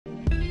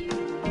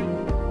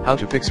How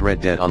to fix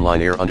Red Dead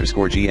Online error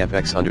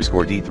 _GFX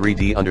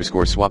D3D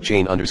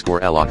 _swapchain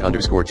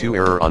 _alloc 2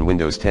 error on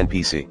Windows 10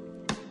 PC.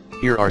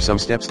 Here are some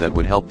steps that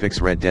would help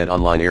fix Red Dead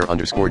Online error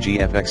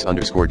 _GFX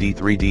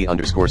D3D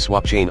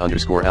swapchain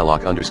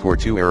alloc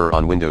 2 error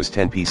on Windows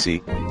 10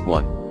 PC.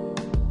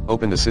 1.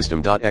 Open the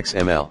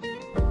system.xml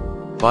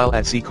file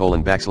at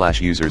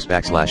c:\users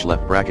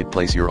left bracket,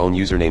 place your own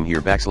username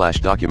here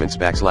 /documents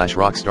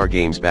 /rockstar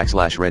games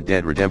 /Red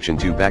Dead Redemption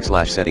 2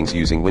 /settings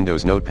using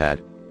Windows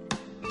Notepad.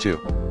 2.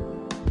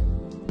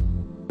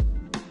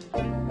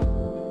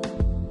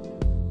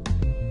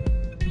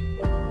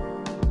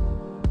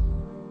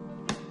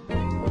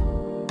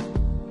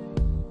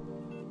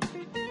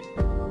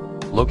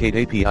 Locate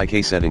API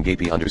kset and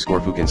gapi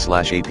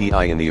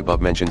 _fukin/API in the above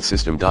mentioned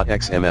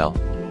system.xml.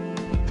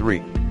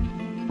 3.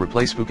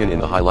 Replace fukin in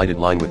the highlighted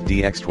line with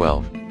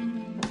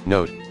DX12.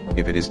 Note,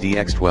 if it is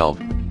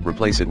DX12,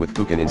 replace it with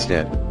fukin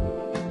instead.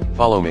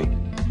 Follow me.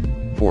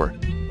 4.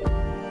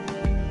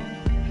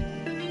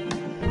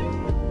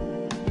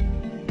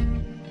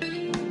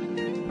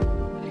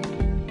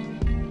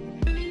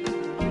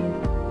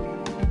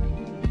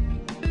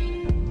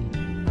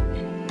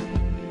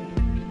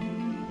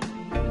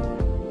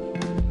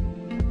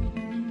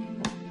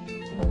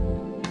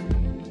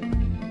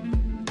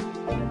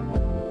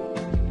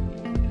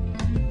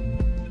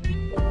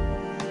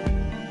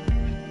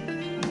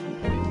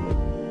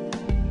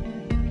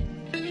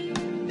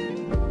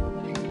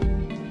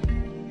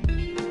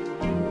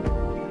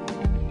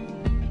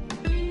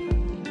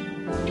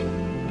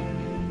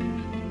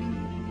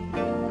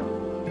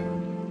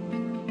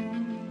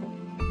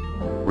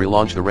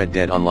 Relaunch the Red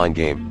Dead Online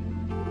game.